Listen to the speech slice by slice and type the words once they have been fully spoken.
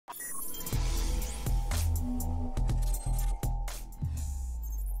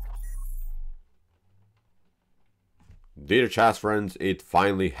Dear chess friends, it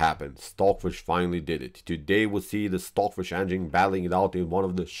finally happened. Stockfish finally did it. Today we'll see the Stockfish engine battling it out in one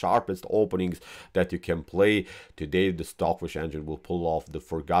of the sharpest openings that you can play. Today the Stockfish engine will pull off the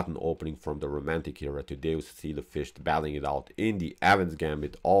forgotten opening from the Romantic era. Today we'll see the fish battling it out in the EVANS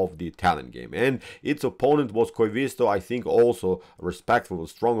Gambit of the Italian game. And its opponent was Koivisto, I think also a respectful,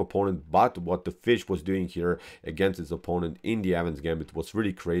 strong opponent, but what the fish was doing here against its opponent in the EVANS Gambit was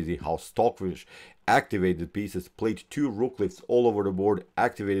really crazy. How Stockfish activated pieces, played two rook lifts all over the board,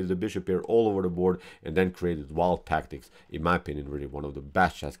 activated the bishop here all over the board, and then created wild tactics. In my opinion, really one of the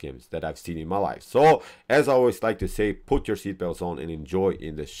best chess games that I've seen in my life. So, as I always like to say, put your seatbelts on and enjoy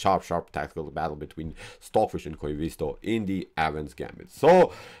in the sharp tactical battle between Stockfish and Koivisto in the EVANS Gambit.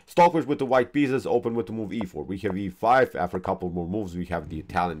 So, Stockfish with the white pieces, open with the move e4. We have e5. After a couple more moves, we have the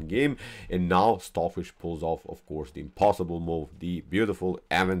Italian game. And now, Stockfish pulls off, of course, the impossible move, the beautiful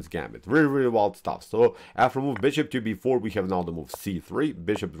EVANS Gambit. Really wild stuff. So after move bishop to b4, we have now the move c3,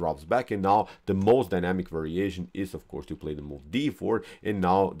 bishop drops back, and now the most dynamic variation is of course to play the move d4, and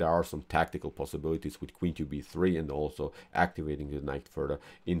now there are some tactical possibilities with queen to b3 and also activating the knight further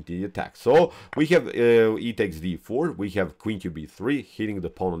into the attack. So we have e takes d4, we have queen to b3, hitting the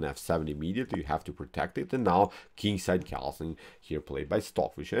pawn on f7 immediately. You have to protect it, and now kingside castling here played by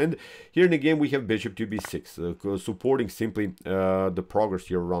Stockfish. And here in the game we have bishop to b6, supporting simply the progress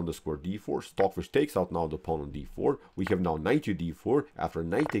here around the square d4. Stockfish takes out now the pawn on d4. We have now knight to d4. After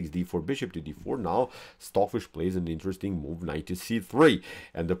knight takes d4, bishop to d4. Now Stockfish plays an interesting move, knight to c3.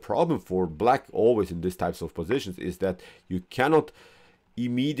 And the problem for black always in these types of positions is that you cannot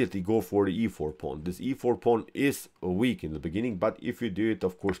immediately go for the e4 pawn. This e4 pawn is weak in the beginning, but if you do it,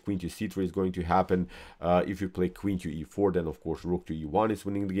 of course queen to c3 is going to happen. If you play queen to e4, then of course rook to e1 is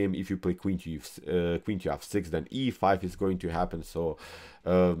winning the game. If you play queen to f6, then e5 is going to happen. So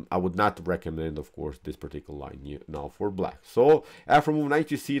I would not recommend, of course, this particular line now for black. So after move knight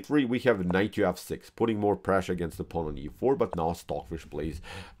to c3, we have knight to f6, putting more pressure against the pawn on e4. But now Stockfish plays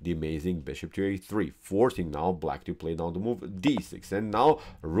the amazing bishop to a3, forcing now black to play down the move d6, and now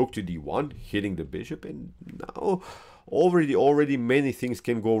rook to d1, hitting the bishop. And now already many things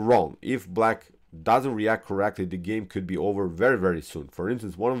can go wrong. If black doesn't react correctly, the game could be over very soon. For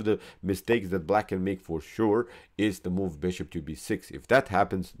instance, one of the mistakes that black can make for sure is the move bishop to b6. If that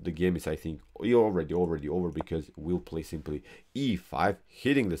happens, the game is, I think, already over, because we'll play simply e5,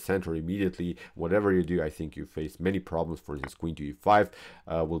 hitting the center immediately. Whatever you do, I think you face many problems. For instance, queen to e5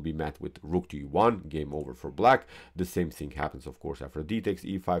 will be met with rook to e1, game over for black. The same thing happens, of course, after d takes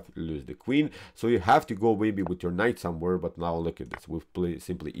e5, lose the queen. So you have to go maybe with your knight somewhere, but now look at this. We'll play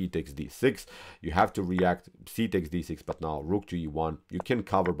simply e takes d6. You have to react, c takes d6, but now rook to e1. You can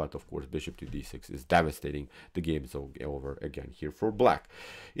cover, but of course bishop to d6 is devastating. The game is over again here for black.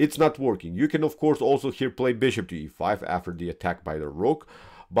 It's not working. You can of course also here play bishop to e5 after the attack by the rook,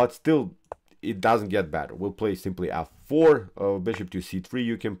 but still it doesn't get better. We'll play simply f4, bishop to c3.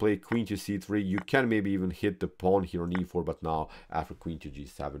 You can play queen to c3. You can maybe even hit the pawn here on e4, but now after queen to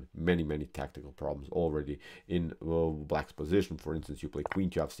g7, many tactical problems already in black's position. For instance, you play queen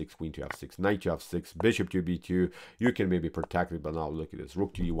to f6, knight to f6, bishop to b2. You can maybe protect it, but now look at this,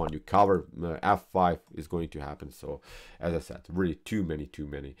 rook to e1, you cover, f5 is going to happen. So as I said, really too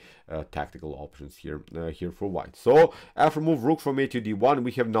many tactical options here here for white. So after move rook from a to d1,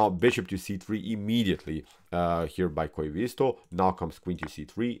 we have now bishop to c3 immediately here by Koivisto. Now comes queen to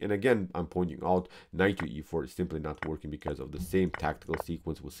c3, and again I'm pointing out knight to e4 is simply not working because of the same tactical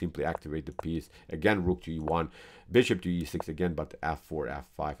sequence. Will simply activate the piece. Again rook to e1, bishop to e6 again, but f4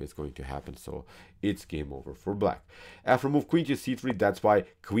 f5 is going to happen. So it's game over for black. After move queen to c3, that's why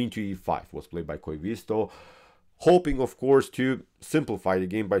queen to e5 was played by Koivisto, hoping of course to simplify the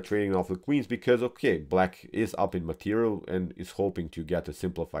game by trading off the queens, because okay, black is up in material and is hoping to get a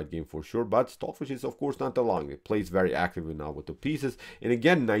simplified game for sure, but Stockfish is of course not allowing it. Plays very actively now with the pieces, and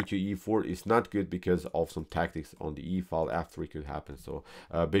again knight to e4 is not good because of some tactics on the e file. F3 could happen. So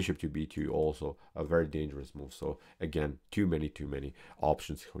bishop to b2 also a very dangerous move. So again, too many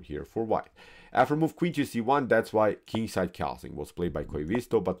options here for white. After move queen to c1, that's why kingside castling was played by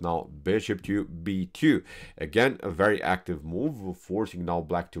Koivisto, but now bishop to b2, again a very active move, forcing now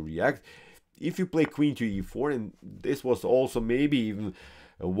black to react. If you play queen to e4, and this was also maybe even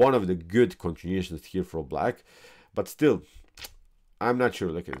one of the good continuations here for black, but still I'm not sure.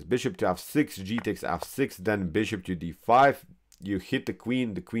 Look at this, bishop to f6, g takes f6, then bishop to d5. You hit the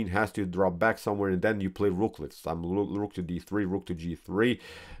queen has to drop back somewhere, and then you play rooklets. Rook to d3, rook to g3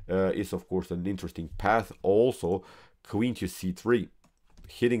 is of course an interesting path. Also queen to c3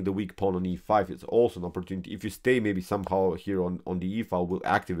 hitting the weak pawn on e5 is also an opportunity. If you stay maybe somehow here on the e file, will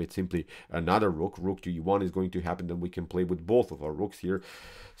activate simply another rook. Rook to e1 is going to happen, then we can play with both of our rooks here.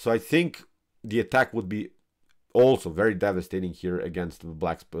 So I think the attack would be also very devastating here against the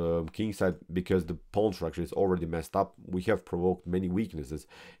black's king side, because the pawn structure is already messed up. We have provoked many weaknesses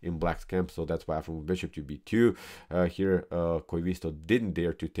in black's camp, so that's why from bishop to b2 here Koivisto didn't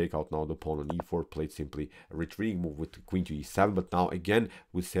dare to take out now the pawn on e4, played simply a retreating move with queen to e7. But now again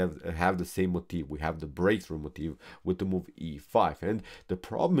we have the same motif, we have the breakthrough motif with the move e5. And the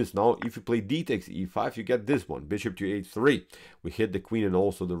problem is now if you play d takes e5, you get this one, bishop to h3. We hit the queen and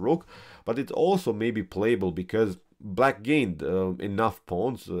also the rook, but it's also maybe playable because black gained enough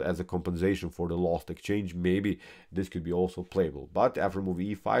pawns as a compensation for the lost exchange. Maybe this could be also playable. But after move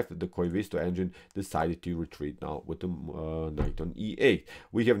e5, the Koivisto engine decided to retreat now with the knight on e8.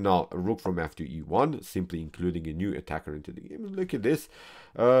 We have now a rook from f to e1, simply including a new attacker into the game. Look at this.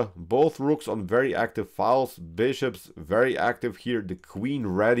 Both rooks on very active files, bishops very active here, the queen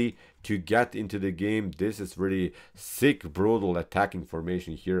ready to get into the game. This is really sick, brutal attacking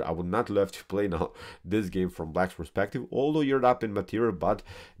formation here. I would not love to play now this game from black's perspective, although you're up in material, but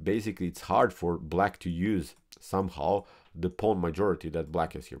basically it's hard for black to use somehow the pawn majority that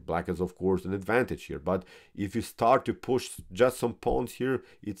black has here. Black has of course an advantage here, but if you start to push just some pawns here,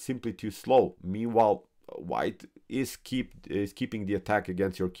 it's simply too slow. Meanwhile, white is keeping the attack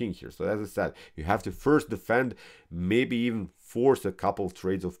against your king here. So as I said, you have to first defend, maybe even force a couple of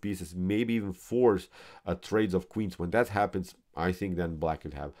trades of pieces, maybe even force trades of queens. When that happens, I think then black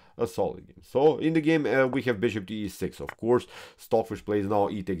could have a solid game. So in the game we have bishop to e6. Of course, Stockfish plays now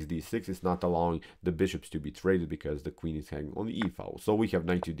e takes d6. It's not allowing the bishops to be traded because the queen is hanging on the e file. So we have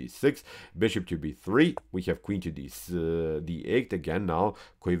knight to d6, bishop to b3. We have queen to d8. Again now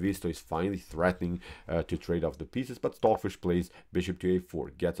Koivisto is finally threatening to trade off the pieces, but Stockfish plays bishop to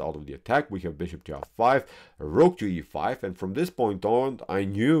a4, gets out of the attack. We have bishop to f5, rook to e5, and from this point on I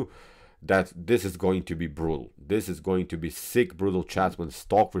knew that this is going to be brutal. This is going to be sick, brutal chats when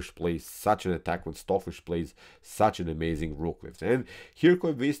Stockfish plays such an attack, when Stockfish plays such an amazing rook lift. And here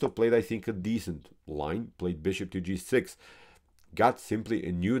Koivisto played, I think, a decent line, played bishop to g6, got simply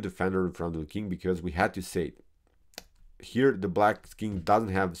a new defender in front of the king, because we had to say it. Here the black king doesn't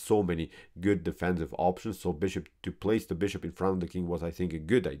have so many good defensive options, so bishop to place the bishop in front of the king was, I think, a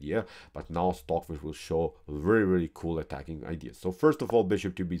good idea. But now Stockfish will show very cool attacking ideas. So first of all,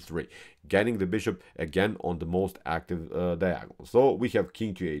 bishop to b3, getting the bishop again on the most active diagonal. So we have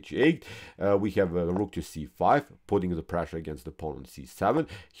king to h8, we have rook to c5, putting the pressure against the pawn on c7.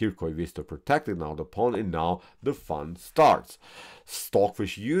 Here Koivisto protected now the pawn, and now the fun starts.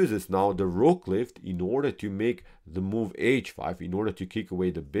 Stockfish uses now the rook lift in order to make the move h5, in order to kick away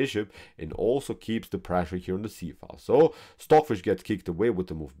the bishop, and also keeps the pressure here on the c file. So Stockfish gets kicked away with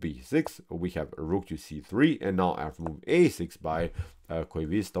the move b6. We have a rook to c3, and now after move a6 by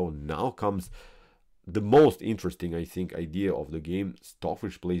Koivisto, now comes the most interesting, I think, idea of the game.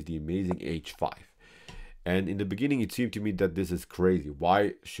 Stockfish plays the amazing h5. And in the beginning it seemed to me that this is crazy.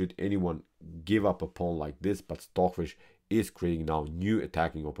 Why should anyone give up a pawn like this? But Stockfish is creating now new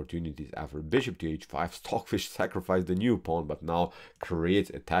attacking opportunities. After bishop to h5, Stockfish sacrificed the new pawn, but now creates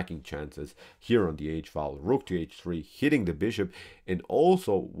attacking chances here on the h file. Rook to h3, hitting the bishop. And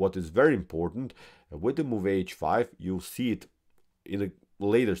also what is very important, with the move h5, you'll see it in a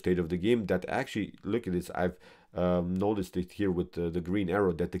later stage of the game that actually, look at this, I've noticed it here with the green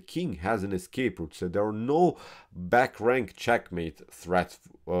arrow, that the king has an escape route, so there are no back rank checkmate threats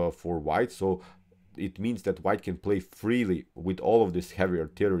for white. So it means that white can play freely with all of this heavy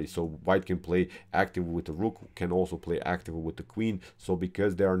artillery. So white can play active with the rook, can also play active with the queen. So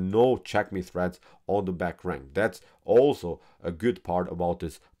because there are no checkmate threats on the back rank, that's also a good part about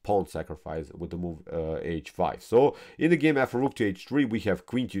this pawn sacrifice with the move h5. So in the game after rook to h3, we have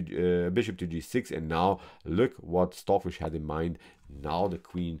queen to bishop to g6, and now look what Stockfish had in mind. Now the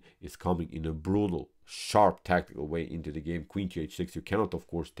queen is coming in a brutal, sharp tactical way into the game. Queen to h6 you cannot of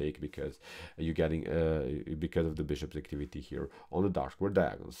course take, because you're getting because of the bishop's activity here on the dark square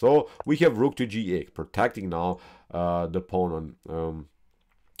diagonal. So we have rook to g8, protecting now the pawn on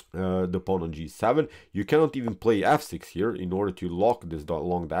g7. You cannot even play f6 here in order to lock this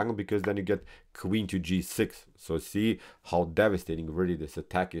long diagonal, because then you get queen to g6. So see how devastating really this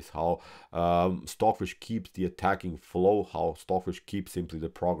attack is, how Stockfish keeps the attacking flow, how Stockfish keeps simply the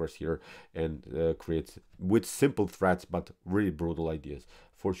progress here, and creates with simple threats but really brutal ideas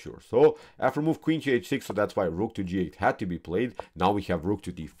for sure. So after move queen to h6, so that's why rook to g8 had to be played. Now we have rook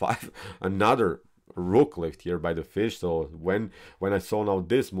to d5, another rook lift here by the fish. So when I saw now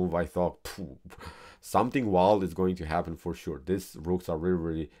this move, I thought, something wild is going to happen for sure. These rooks are really,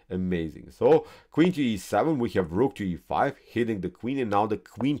 really amazing. So queen to e7, we have rook to e5, hitting the queen, and now the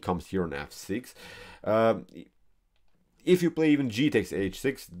queen comes here on f6. If you play even g takes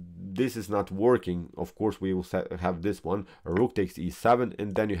h6, this is not working. Of course, we will have this one, rook takes e7,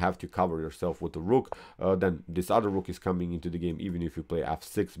 and then you have to cover yourself with the rook. Then this other rook is coming into the game. Even if you play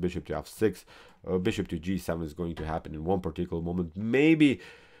f6, bishop to f6, bishop to g7 is going to happen in one particular moment. Maybe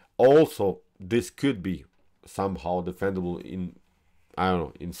also this could be somehow defendable in, I don't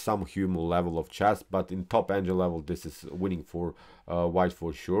know, in some human level of chess, but in top engine level, this is winning for white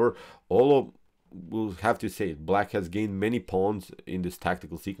for sure. Although we'll have to say it, black has gained many pawns in this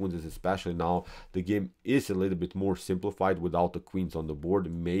tactical sequences, especially now the game is a little bit more simplified without the queens on the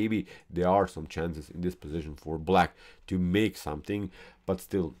board. Maybe there are some chances in this position for black to make something, but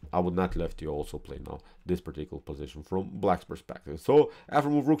still I would not left you also play now this particular position from black's perspective. So after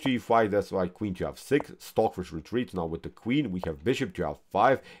move rook to e5, that's why queen to f6, Stockfish retreats. Now with the queen we have bishop to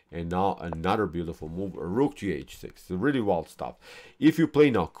f5, and now another beautiful move, rook to h6. It's really wild stuff. If you play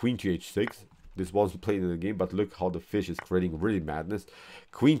now queen to h6, this wasn't played in the game, but look how the fish is creating really madness.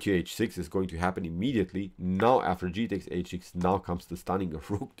 Queen to h6 is going to happen immediately. Now after g takes h6, now comes the stunning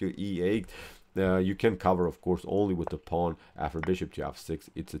rook to e8. You can cover, of course, only with the pawn. After bishop to f6,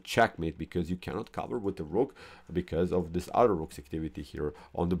 it's a checkmate because you cannot cover with the rook because of this other rook's activity here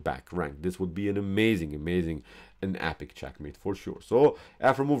on the back rank. This would be an amazing, an epic checkmate for sure. So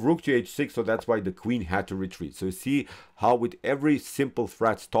after move rook to h6, so that's why the queen had to retreat. So you see how with every simple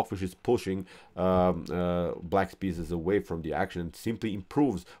threat, Stockfish is pushing black's pieces away from the action, and simply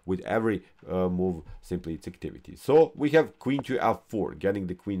improves with every move, simply its activity. So we have queen to f4, getting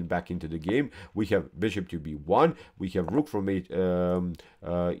the queen back into the game. We have bishop to b1, we have rook from e to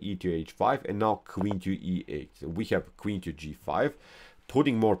h5, and now queen to e8. So we have queen to g5,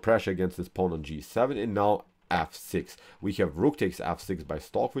 putting more pressure against this pawn on g7, and now f6. We have rook takes f6 by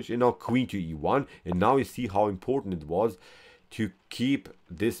Stockfish, and now queen to e1. And now you see how important it was to keep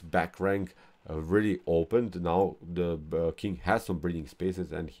this back rank really opened. Now the king has some breathing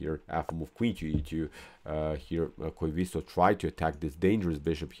spaces, and here after move queen to e2, here Koivisto tried to attack this dangerous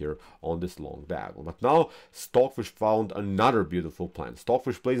bishop here on this long diagonal. But now Stockfish found another beautiful plan.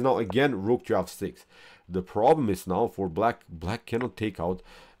 Stockfish plays now again rook to f6. The problem is now for black cannot take out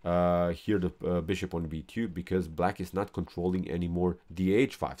here the bishop on b2 because black is not controlling anymore the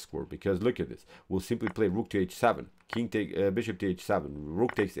h5 square. Because look at this, we'll simply play rook to h7, king take bishop to h7,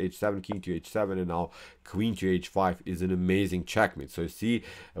 rook takes h7, king to h7, and now queen to h5 is an amazing checkmate. So you see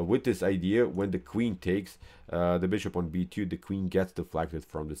with this idea, when the queen takes the bishop on b2, the queen gets deflected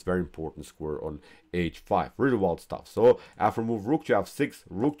from this very important square on h5. Really wild stuff. So after move rook to f6,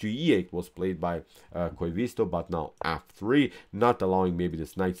 rook to e8 was played by Koivisto, but now f3, not allowing maybe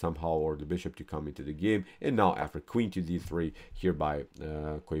this knight somehow or the bishop to come into the game. And now after queen to d3 here by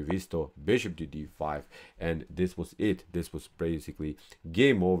Koivisto, bishop to d5, and this was it. This was basically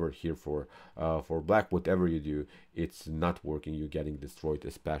game over here for black. Whatever you do, it's not working. You're getting destroyed,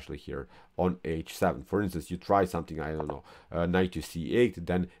 especially here on h7. For instance, you try something, I don't know, knight to c8,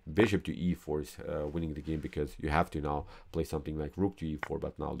 then bishop to e4 is winning the game, because you have to now play something like rook to e4.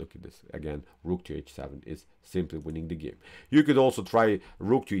 But now look at this again, rook to h7 is simply winning the game. You could also try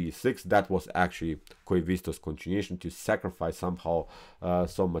rook to e6. That was actually Koivisto's continuation to sacrifice somehow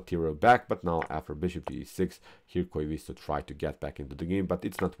some material back. But now after bishop to e6, here Koivisto tried to get back into the game, but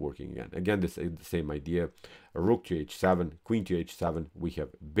it's not working again. Again, this is the same idea. Rook to h7, queen to h7. We have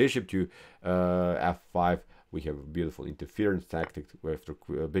bishop to f5. We have a beautiful interference tactic after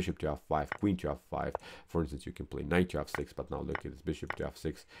bishop to f5, queen to f5. For instance, you can play knight to f6, but now look at this, bishop to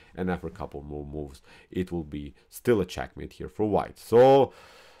f6, and after a couple more moves, it will be still a checkmate here for white. So,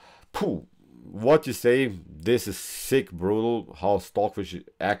 what you say? This is sick, brutal. How Stockfish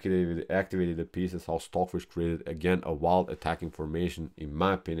activated the pieces. How Stockfish created again a wild attacking formation. In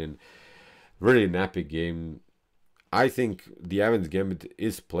my opinion, really an epic game. I think the EVANS Gambit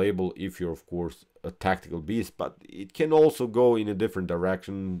is playable if you're, of course, a tactical beast, but it can also go in a different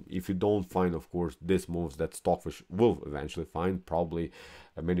direction if you don't find, of course, these moves that Stockfish will eventually find. Probably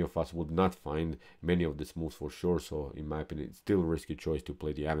many of us would not find many of these moves for sure. So in my opinion, it's still a risky choice to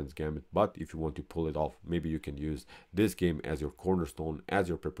play the EVANS Gambit, but if you want to pull it off, maybe you can use this game as your cornerstone, as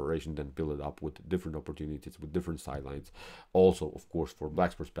your preparation, then build it up with different opportunities, with different sidelines. Also, of course, for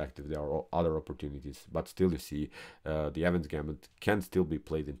black's perspective, there are other opportunities, but still you see the EVANS Gambit can still be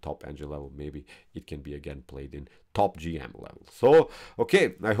played in top engine level. Maybe it can be again played in top GM level. So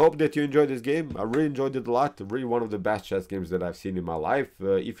okay, I hope that you enjoyed this game. I really enjoyed it a lot. Really one of the best chess games that I've seen in my life.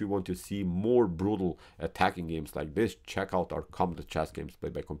 If you want to see more brutal attacking games like this, check out our Combat Chess Games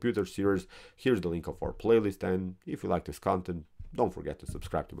Played by Computer series. Here's the link of our playlist, and if you like this content, don't forget to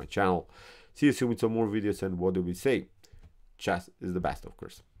subscribe to my channel. See you soon with some more videos, and what do we say? Chess is the best, of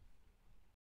course.